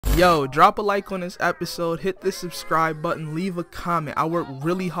Yo, drop a like on this episode, hit the subscribe button, leave a comment. I worked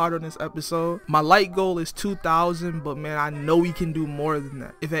really hard on this episode. My like goal is 2,000, but man, I know we can do more than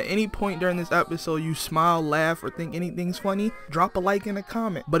that. If at any point during this episode you smile, laugh, or think anything's funny, drop a like and a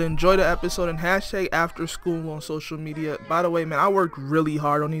comment. But enjoy the episode and hashtag after school on social media. By the way, man, I worked really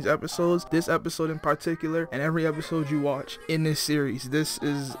hard on these episodes, this episode in particular, and every episode you watch in this series. This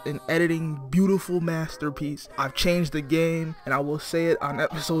is an editing beautiful masterpiece. I've changed the game, and I will say it on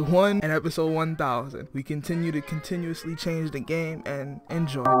episode 1 and episode 1000. We continue to continuously change the game, and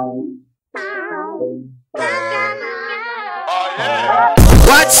enjoy. Watch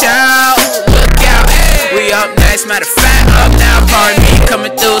out, look out, we up next, matter of fact, up now, pardon me,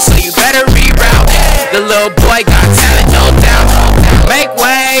 coming through, so you better reroute. The little boy got talent, no doubt, make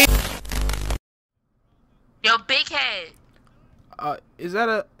way. Yo, big head. Is that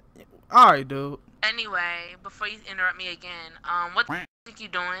a... Alright, dude. Anyway, before you interrupt me again, what the think you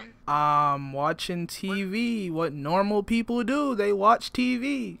doing? Watching TV. What normal people do, they watch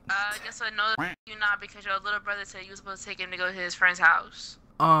TV. I guess I know you not because your little brother said you were supposed to take him to go to his friend's house.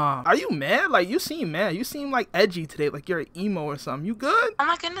 Are you mad? Like, you seem mad. You seem like edgy today, like you're an emo or something. You good? Oh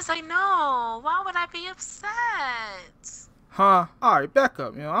my goodness, I know. Why would I be upset? Huh? Alright, back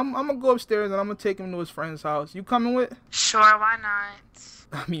up. You know, I'm gonna go upstairs and I'm gonna take him to his friend's house. You coming with? Sure, why not?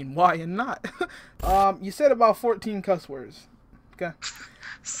 I mean, why and not? You said about 14 cuss words. Okay.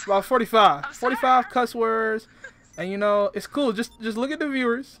 About 45. 45 cuss words. And you know, it's cool. Just look at the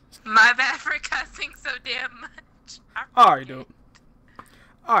viewers. My bad for cussing so damn much. Alright, dude.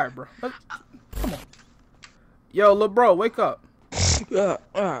 Alright, bro. Come on. Yo, little bro, wake up.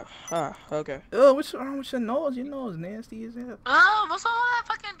 Okay. Oh, what's wrong with your nose? Your nose nasty as hell. Oh, what's all that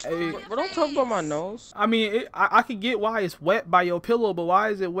fucking Hey, But don't talk about my nose. I mean, I could get why it's wet by your pillow, but why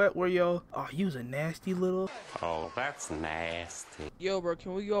is it wet where your... Oh, you's a nasty little... Oh, that's nasty. Yo, bro,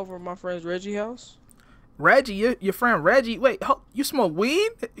 can we go over to my friend's Reggie house? Reggie, your friend Reggie? Wait, you smoke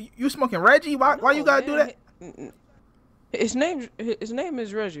weed? You smoking Reggie? Why you gotta do that? His name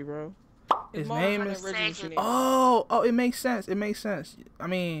is Reggie, bro. His name is... Reggie. Oh, it makes sense. It makes sense. I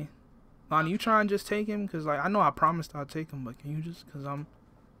mean, Lonnie, you trying to just take him? Because, like, I know I promised I'd take him, but can you just... Because I'm...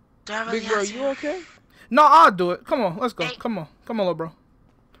 Big bro, you okay? No, I'll do it. Come on, let's go. Come on, little bro.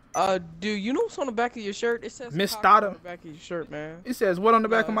 Dude, you know what's on the back of your shirt? It says Miss Cox Dada. on the back of your shirt, man. It says what on the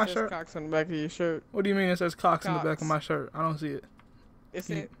back of my It says shirt? Cox on the back of your shirt. What do you mean it says Cox on the back of Cox. my shirt? I don't see it. It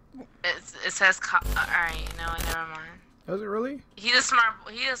said... It says alright, no, never mind. Does it really? He's a smart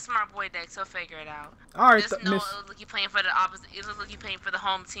boy, Dex. He'll figure it out. All right, Just know it looks like you playing for the opposite. It looks like you playing for the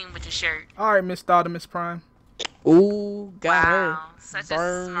home team with your shirt. All right, Miss Miss Prime. Ooh, got her. Wow, such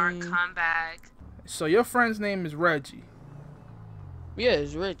a smart comeback. So your friend's name is Reggie. Yeah,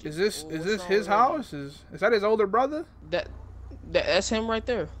 it's Reggie. Is this his Reggie? house? Is that his older brother? That's him right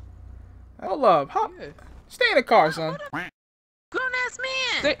there. Hold up. Yeah. Stay in the car, son. Grown ass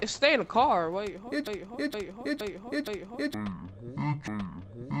man. Stay in the car. Wait,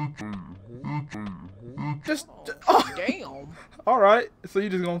 Just damn. All right. So you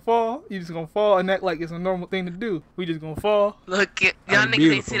just gonna fall? You just gonna fall and act like it's a normal thing to do? We just gonna fall? Look, y'all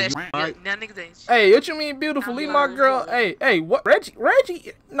niggas ain't see that shit. Y'all niggas ain't shit. Hey, what you mean beautiful? Leave my girl. Hey, what?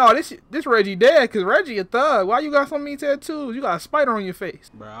 Reggie? No, this Reggie dead, cause Reggie a thug. Why you got so many tattoos? You got a spider on your face.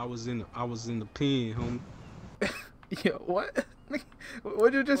 Bro, I was in the pen, homie. Yo, what?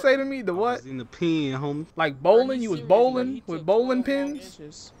 What'd you just say to me? The I what? was in the pen, homie. Like bowling? You was bowling with bowling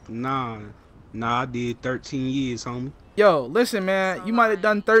pins? Nah, I did 13 years, homie. Yo, listen, man. You might have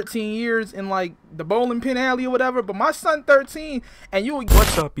done 13 years in like the bowling pin alley or whatever, but my son 13, and you.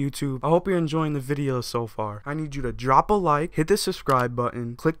 What's up, YouTube? I hope you're enjoying the video so far. I need you to drop a like, hit the subscribe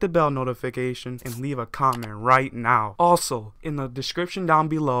button, click the bell notification, and leave a comment right now. Also, in the description down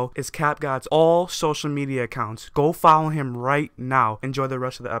below is CapGod's all social media accounts. Go follow him right now. Enjoy the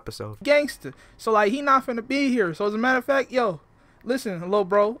rest of the episode. Gangster. So like he not finna be here. So as a matter of fact, yo. Listen, hello,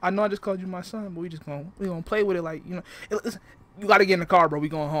 bro. I know I just called you my son, but we gonna play with it like, you know. Listen, you gotta get in the car, bro. We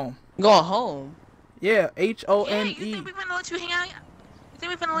going home. Going home? Yeah, H-O-M-E. Yeah, you think we finna let you hang out? You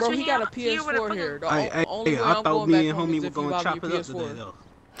think we finna let Bro, you he hang got a out PS4 here. I thought me and homie were gonna chop it up today, though.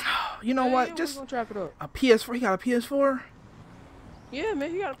 You know what? Just gonna chop it up. a PS4. He got a PS4? Yeah,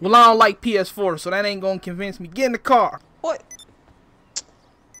 man, he got a PS4. Well, I don't like PS4, so that ain't gonna convince me. Get in the car. What?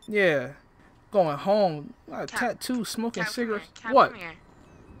 Yeah. Going home. Got a tattoo, smoking Cap, cigarettes. Cap, What? come here.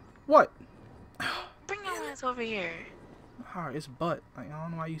 What? Bring your ass over here. Alright, it's butt. Like, I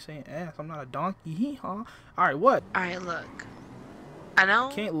don't know why you saying ass. I'm not a donkey. Hee-haw. Alright, what? Alright, look. I know.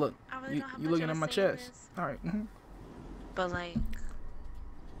 Can't look. I really You don't have looking much at my to say to chest. this, Alright. but like,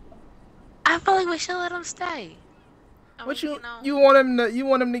 I feel like we should let him stay. What mean, you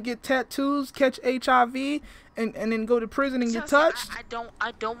want him to get tattoos, catch HIV, and then go to prison and get touched? I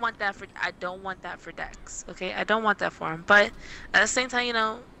don't want that for Dex. Okay, I don't want that for him. But at the same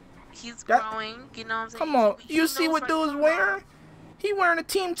time, he's growing. You know what I'm saying? Come on, you see what dude's wearing? He wearing a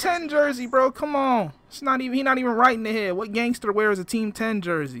Team 10 jersey, bro. Come on. He not even right in the head. What gangster wears a Team 10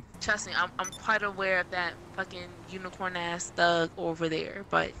 jersey? Trust me, I'm quite aware of that fucking unicorn ass thug over there,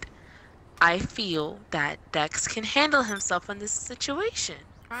 but I feel that Dex can handle himself in this situation,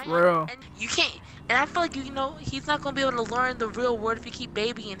 right? Bro. And you can't. And I feel like he's not gonna be able to learn the real world if you keep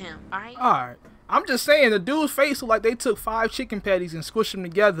babying him, all right? All right. I'm just saying, the dude's face looked like they took 5 chicken patties and squished them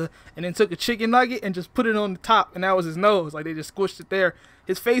together, and then took a chicken nugget and just put it on the top, and that was his nose. Like they just squished it there.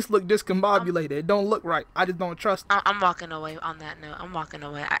 His face looked discombobulated. It don't look right. I just don't trust it. I'm walking away on that note. I'm walking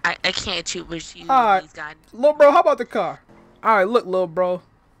away. I can't shoot with you. All right, These guys. little bro, how about the car? All right, look, little bro.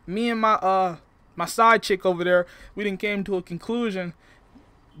 Me and my side chick over there, we done came to a conclusion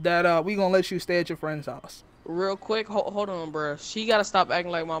that we gonna let you stay at your friend's house. Real quick, hold on, bruh. She gotta stop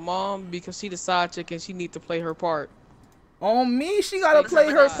acting like my mom because she the side chick and she need to play her part. On me, she gotta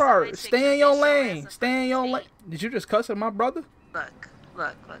play her part. Stay in your lane. Stay in your lane. Did you just cuss at my brother? Look.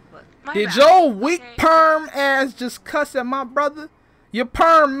 Did your weak perm ass just cuss at my brother? Your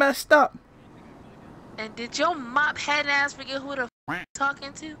perm messed up. And did your mop head ass forget who the f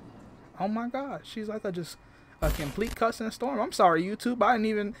talking to? Oh my God, she's like a complete cussing storm. I'm sorry, YouTube. I didn't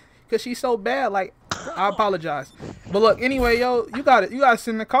even, cause she's so bad. Like, I apologize. But look, anyway, yo, you got it. You gotta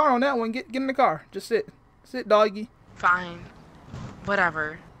sit in the car on that one. Get in the car. Just sit, doggy. Fine,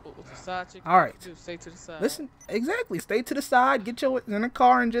 whatever. All right. Stay to the side. Listen, exactly. Stay to the side. Get your in the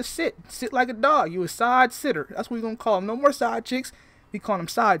car and just sit. Sit like a dog. You a side sitter. That's what we gonna call them. No more side chicks. We call them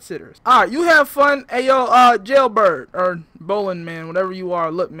side sitters. All right, you have fun. Hey yo, jailbird or bowling man, whatever you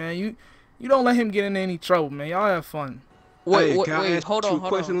are. Look, man, you don't let him get into any trouble, man. Y'all have fun. Wait, hold on.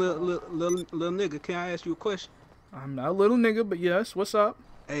 Little nigga, can I ask you a question? I'm not a little nigga, but yes. What's up?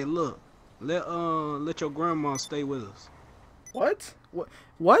 Hey, look, let your grandma stay with us. What?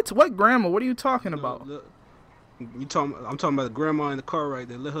 What grandma? What are you talking about? Look, I'm talking about the grandma in the car right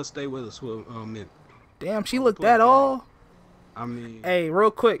there. Let her stay with us for a minute. Damn, she looked that all. I mean. Hey,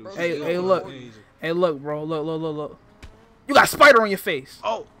 real quick. Hey, look. Hey, look, bro. Look. You got a spider on your face.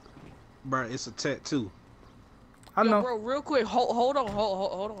 Oh, bro, it's a tattoo. I know. Yo, bro, real quick. Hold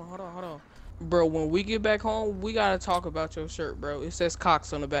on. Bro, when we get back home, we gotta talk about your shirt, bro. It says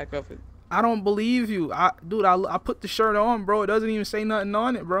Cox on the back of it. I don't believe you. Dude, I put the shirt on, bro. It doesn't even say nothing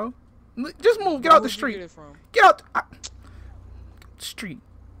on it, bro. Just move. Get out the street. Get it from? Get out the street.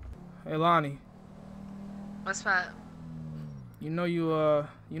 Hey, Lonnie. What's that? You know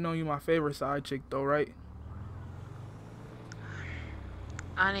you my favorite side chick though, right?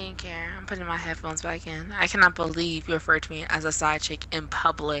 I didn't care. I'm putting my headphones back in. I cannot believe you referred to me as a side chick in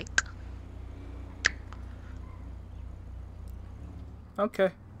public.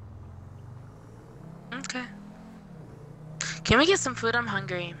 Okay. Okay. Can we get some food? I'm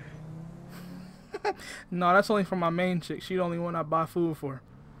hungry. No, that's only for my main chick. She's the only one I buy food for.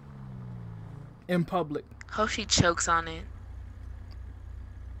 In public. Hope she chokes on it.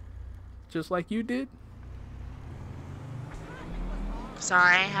 Just like you did? Sorry,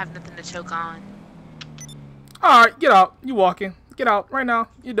 I ain't have nothing to choke on. Alright, get out. You walking. Get out right now.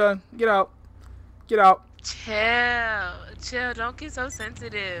 You done. Get out. Get out. Chill. Don't get so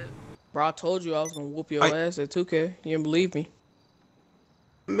sensitive. Bro, I told you I was gonna whoop your ass at 2K. You didn't believe me.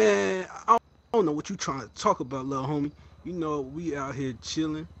 Man, I don't know what you trying to talk about, little homie. You know, we out here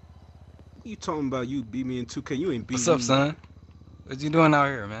chilling. You talking about you beat me in 2K? You ain't beat me. What's up, son? What you doing out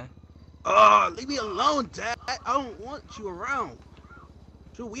here, man? Leave me alone, Dad. I don't want you around.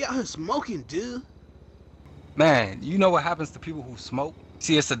 Dude, we out here smoking, dude. Man, you know what happens to people who smoke?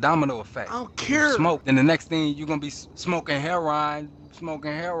 See, it's a domino effect. I don't care. You smoke, then the next thing you're gonna be smoking heroin.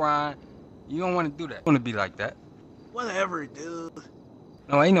 You don't want to do that. You want to be like that. Whatever, dude.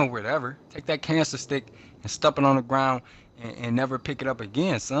 No, ain't no whatever. Take that cancer stick and stuff it on the ground and never pick it up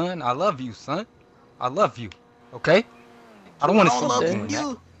again, son. I love you, son. I love you. Okay? I don't want to see you doing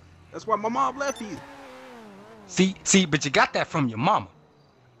that. That's why my mom left you. See, but you got that from your mama.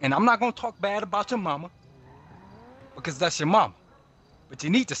 And I'm not going to talk bad about your mama because that's your mama. But you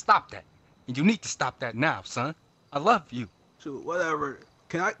need to stop that. And you need to stop that now, son. I love you. Shoot, whatever.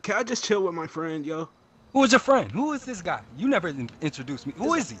 Can I just chill with my friend, yo? Who is your friend? Who is this guy? You never introduced me.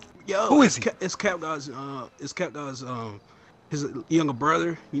 Who is he? Yo, who is he? It's CapGod's his younger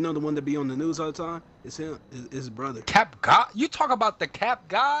brother. You know, the one that be on the news all the time? It's him, his brother. CapGod? You talk about the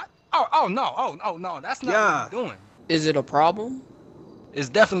CapGod? Oh no, that's not what you're doing. Is it a problem? It's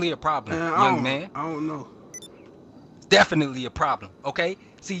definitely a problem, young man. I don't know. It's definitely a problem, okay?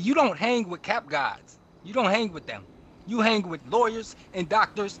 See, you don't hang with CapGods. You don't hang with them. You hang with lawyers and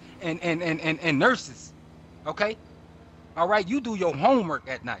doctors and nurses, okay? All right, you do your homework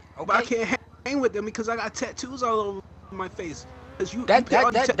at night, okay? But I can't hang with them because I got tattoos all over my face. Cause you That put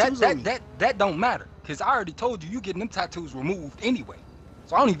all these tattoos on me. that don't matter, cause I already told you getting them tattoos removed anyway.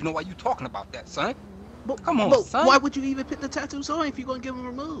 So I don't even know why you talking about that, son. But, Come on, but son. why would you even put the tattoos on if you're gonna get them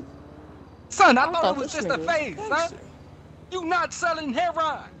removed? Son, I I thought thought it was this just a nigga phase, was son. gangster. You not selling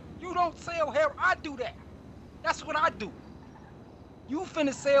heroin. You don't sell heroin. I do that. That's what I do. You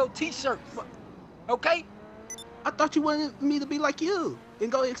finna sell t-shirts, okay? I thought you wanted me to be like you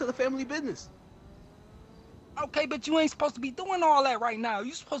and go into the family business. Okay, but you ain't supposed to be doing all that right now.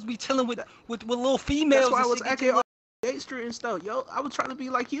 You supposed to be chilling with little females. That's why I and was shit, get acting you all gangster and stuff. Yo, I was trying to be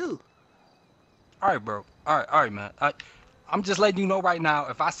like you. All right, bro. All right, man. I'm just letting you know right now.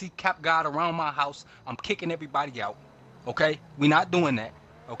 If I see CapGod around my house, I'm kicking everybody out. Okay? We not doing that.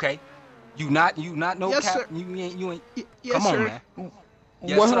 Okay? You not no Yes, cap. sir. You ain't. Yes, Come sir. on, man. Yes,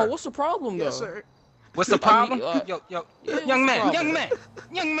 Well, hold sir. on, what's the problem though? Yes, sir. What's the I mean, problem? yeah, Young what's man, the young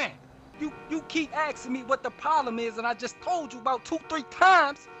problem? man. You keep asking me what the problem is, and I just told you about 2-3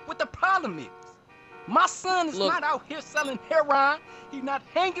 times what the problem is. My son is Look. not out here selling heroin. He's not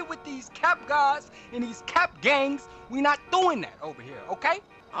hanging with these CapGods and these cap gangs. We not doing that over here, okay?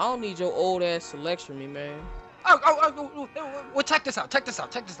 I don't need your old ass to lecture me, man. Well, check this out.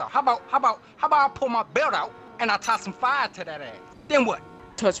 How about I pull my belt out and I tie some fire to that ass? Then what?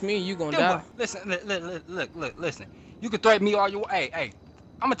 Touch me, you gonna Then die. what? Listen. You can threaten me all you want. Hey,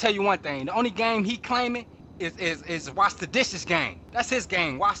 I'm gonna tell you one thing. The only game he claiming is wash the dishes game. That's his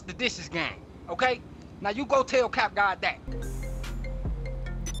game. Wash the dishes game. Okay? Now you go tell CapGod that.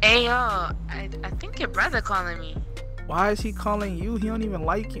 Hey, yo, I think your brother calling me. Why is he calling you? He don't even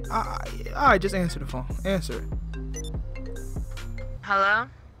like you. Alright, just answer the phone. Answer it. Hello?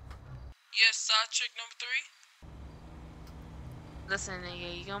 Yes, side chick number 3. Listen,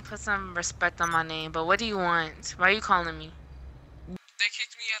 nigga, you gonna put some respect on my name, but what do you want? Why are you calling me? They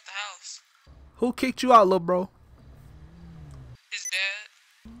kicked me out the house. Who kicked you out, little bro? His dad,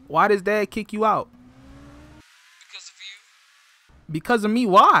 Why does dad kick you out? because of you, Because of me?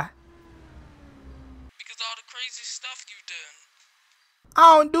 Why? because all the crazy stuff you done.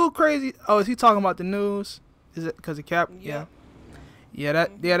 I don't do crazy. Oh, is he talking about the news? Is it because of Cap? Yeah. Yeah,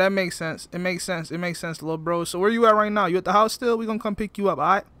 that makes sense. It makes sense, little bro. So where you at right now? You at the house still? We gonna come pick you up,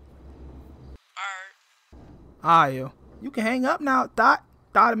 alright? Alright. Alright, yo. You can hang up now, Thought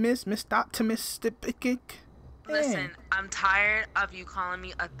miss optimistic. Listen, I'm tired of you calling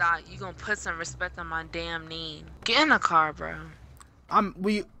me a thought. You gonna put some respect on my damn name. Get in the car, bro.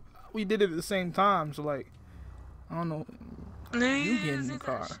 We did it at the same time, so like, I don't know. You get in the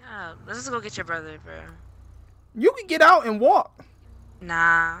car. Shut up. Let's just go get your brother, bro. You can get out and walk.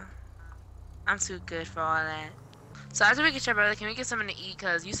 Nah. I'm too good for all that. So after we get your brother, can we get something to eat?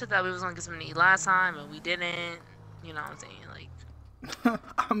 Because you said that we was going to get something to eat last time, and we didn't. You know what I'm saying? Like,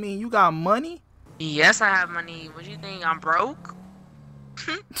 I mean, you got money? yes, I have money. What do you think? I'm broke?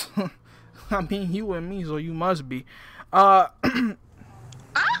 I mean, you and me, so you must be. I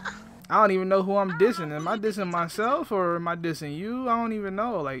don't even know who I'm dissing. Am I dissing myself or am I dissing you? I don't even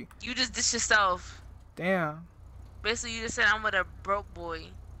know. Like, You just diss yourself. damn. Basically, you just said I'm with a broke boy.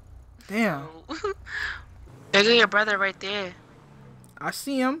 Damn. So, there go your brother right there. I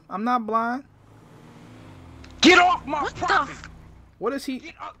see him. I'm not blind. Get off my What the property. What is he?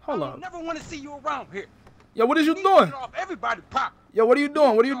 Get off. Hold I up. never want to see you around here. Yo, what is you Get doing? off everybody property. Yo, what are you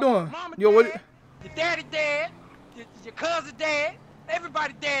doing? What are you doing? Mama Yo, what? dead, your daddy dead, your cousin dead,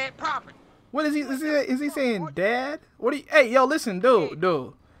 everybody dead property. What is he? Is he saying dad? What? Hey, yo, listen, dude.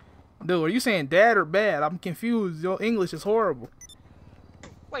 Are you saying dad or bad? I'm confused. Your English is horrible.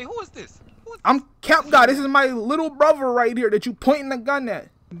 Wait, who is this? I'm CapGod. This is my little brother right here that you pointing the gun at.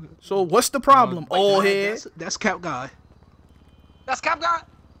 So what's the problem, old head? That's CapGod. That's CapGod?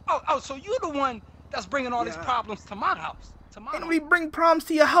 Oh, so you're the one that's bringing all these problems to my house. And we bring problems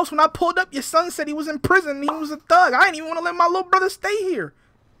to your house. When I pulled up, your son said he was in prison and he was a thug. I didn't even want to let my little brother stay here.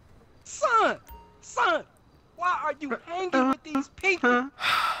 Son, why are you hanging with these people?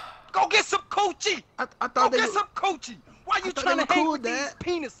 Go get some coochie. I Go thought they get were, some coochie. Why you I thought trying they to were hang cool, with Dad. these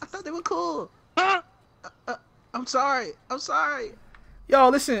penises? I thought they were cool. Huh? I'm sorry. Yo,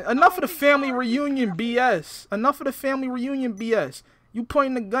 listen, enough of the family reunion BS. Enough of the family reunion BS. You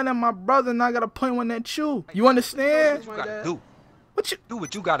pointing the gun at my brother and I gotta point one at you. You understand? What you gotta do? What you? Do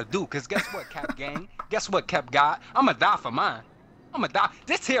what you gotta do, cause guess what, Cap Gang? Guess what, CapGod? I'ma die for mine. I'ma die.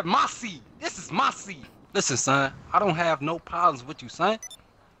 This here my seed. This is my seed. Listen, son, I don't have no problems with you, son.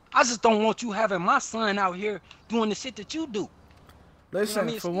 I just don't want you having my son out here doing the shit that you do. Listen,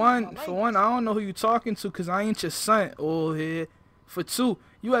 You know for what I mean? one, I don't know who you talking to, cause I ain't your son, old head. For two,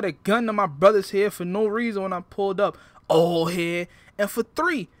 you had a gun to my brother's head for no reason when I pulled up, old head. And for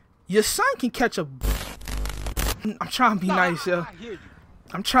three, your son can catch a. I'm trying to be nice, yo. I hear you.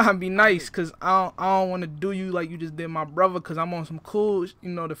 I'm trying to be nice, cause I don't want to do you like you just did my brother, cause I'm on some cool. You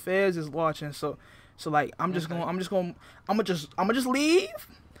know, the feds is watching, so like I'm just gonna just leave,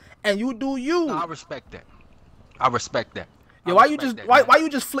 and you do you. No, I respect that. I respect that. Yo, why you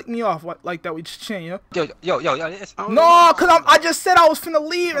just flick me off like that with your chin, yo? Yo. No, cause I just said I was finna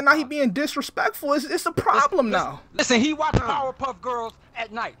leave, and now he being disrespectful. It's a problem now. Listen, he watch Powerpuff Girls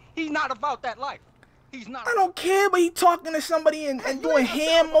at night. He's not about that life. He's not. I don't care, but he talking to somebody and doing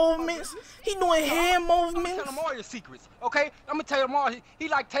hand movements. He doing hand I'm movements. gonna tell him all your secrets, okay? I'm gonna tell him all. He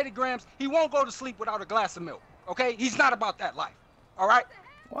like Teddy Grahams. He won't go to sleep without a glass of milk, okay? He's not about that life, all right?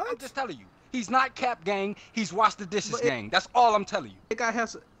 What? I'm just telling you. He's not Cap Gang. He's Wash the Dishes Gang. That's all I'm telling you. That guy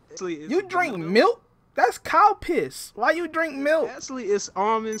has. You drink milk? That's cow piss. Why you drink milk? Actually, it's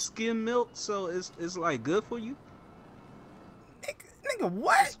almond skim milk, so it's like good for you. Nigga,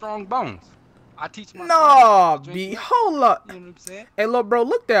 what? Strong bones. I teach my No, son to B. drink milk. Hold up. You know what I'm saying? Hey, look, bro.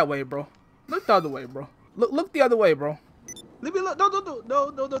 Look that way, bro. Look the other way, bro. Look the other way, bro. Let me look. No.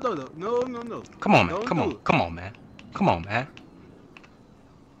 Come on, man. Don't Come do on. it. Come on, man. Come on, man.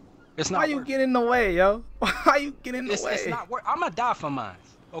 It's not Why you worth get in the way, yo? Why you get in the It's way? not worth. I'm gonna die for mine,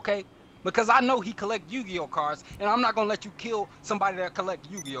 okay? Because I know he collect Yu-Gi-Oh cards, and I'm not gonna let you kill somebody that collect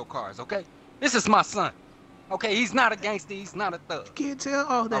Yu-Gi-Oh cards, okay? This is my son, okay? He's not a gangster. He's not a thug. Can't tell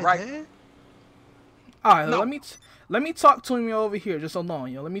all that, All right. man. All right, No. let me talk to him over here, just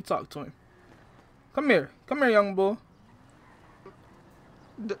alone, yo. Let me talk to him. Come here, young boy.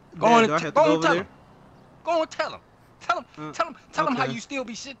 Go on Do I and have to go go and over tell there? him. Go and tell him. Tell him how okay. you still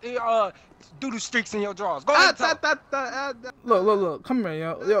be shit. Do the streaks in your drawers. Go ahead. And tell him. Look. Come here,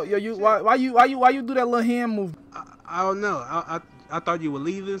 yo. You why you do that little hand move? I don't know. I thought you were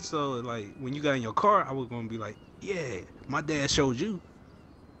leaving, so like when you got in your car, I was gonna be like, yeah, my dad showed you.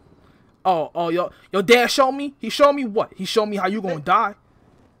 Oh, your dad showed me? He showed me what? He showed me how you gonna die.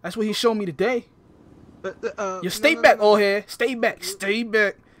 That's what he showed me today. You stay back, old head. Stay back. Stay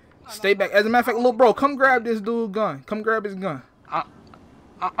back. Stay back. As a matter of fact, little bro, come grab this dude's gun. Come grab his gun. I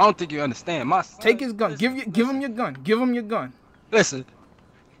don't think you understand. My son, Take his gun. Give him your gun. Give him your gun. Listen,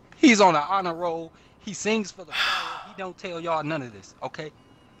 he's on an honor roll. He sings for the choir. He don't tell y'all none of this, okay?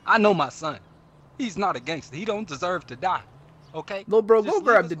 I know my son. He's not a gangster. He don't deserve to die, okay? Little bro, Just go leave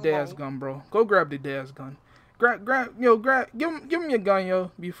grab us the dad's alone. gun, bro. Go grab the dad's gun. Give him your gun,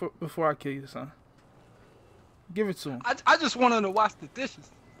 yo, before I kill you, son. Give it to him. I just want him to wash the dishes.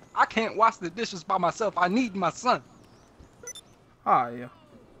 I can't wash the dishes by myself. I need my son. Alright, yeah.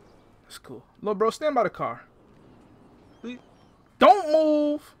 That's cool. Little bro, stand by the car. Please. Don't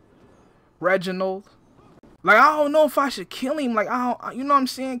move, Reginald. Like, I don't know if I should kill him. Like, you know what I'm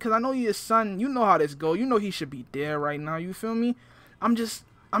saying? Because I know you're his son. You know how this go. You know he should be dead right now. You feel me? I'm just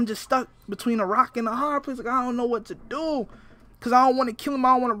stuck between a rock and a hard place. Like, I don't know what to do. Because I don't want to kill him.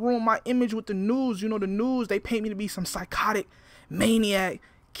 I don't want to ruin my image with the news. You know, the news, they paint me to be some psychotic maniac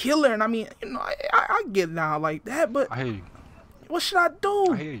killer. And I mean, you know, I get now like that. But I hear you. what should I do?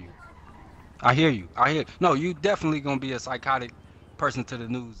 I hear you. No, you definitely gonna be a psychotic person to the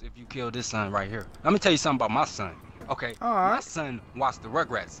news if you kill this son right here. Let me tell you something about my son. Okay, Alright. my son watched the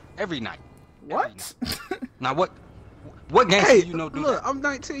Rugrats every night. What? Now what gangster Hey, you know do look, that? I'm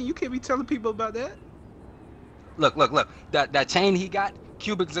 19. You can't be telling people about that. Look. That chain he got,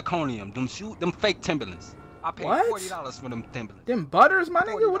 cubic zirconium. Them fake Timberlands. I paid What? $40 for them Timberlands. Them butters, my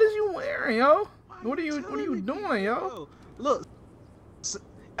nigga? What is you wearing, yo? What are you doing, yo? Look,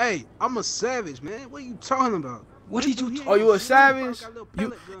 hey, I'm a savage, man. What are you talking about? What did you? Oh, you a savage? Got a little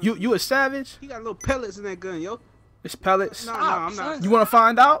pellet gun. You a savage? He got little pellets in that gun, yo. It's pellets. No, Stop, I'm not. son. You want to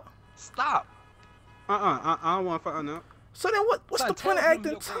find out? Stop. I don't want to find out. So then what's Son, the point of tell him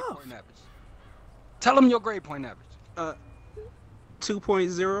acting your grade tough? point average. Tell him your grade point average.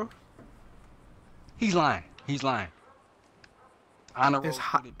 2.0. He's lying. Honor roll It's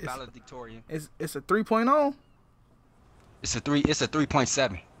hot- student, it's- valedictorian. It's a 3.0. It's a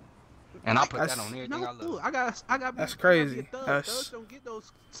 3.7. And I put That's- that on everything I No, love. look, I got. That's crazy. Thugs That's- don't get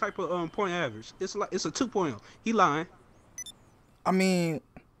those type of point average. It's a 2.0. He lying. I mean,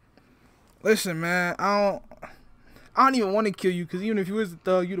 listen, man. I don't even want to kill you because even if you was a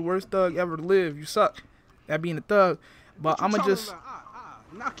thug, you the worst thug ever to live. You suck at being a thug. But What you I'ma talking just about?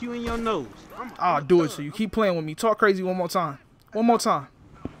 Knock you in your nose. I'll do it. So you keep playing with me. Talk crazy one more time. One more time.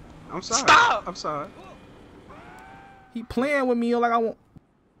 I'm sorry. Stop! I'm sorry. He playing with me like I want.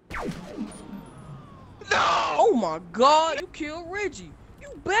 No! Oh my God, you killed Reggie.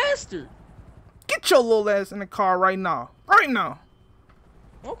 You bastard. Get your little ass in the car right now. Right now.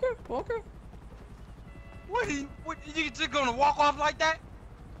 Okay, okay. What you just gonna walk off like that?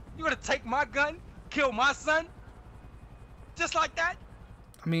 You gonna take my gun, kill my son? Just like that?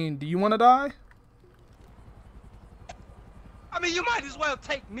 I mean, do you want to die? I mean, you might as well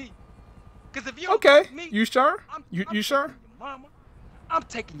take me. Cause if you don't Okay, take me, you sure? I'm You taking sure? your mama. I'm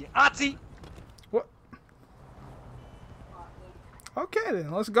taking your auntie. What? Okay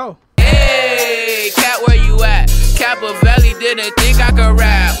then, let's go. Hey, Cat, where you at? Valley didn't think I could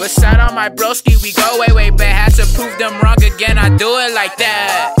rap, but shout out my broski, we go way back. Had to prove them wrong again, I do it like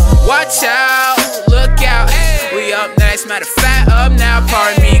that. Watch out, look out, we up next, matter of fact, up now.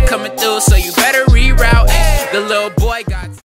 Pardon me, coming through, so you better reroute. The little boy got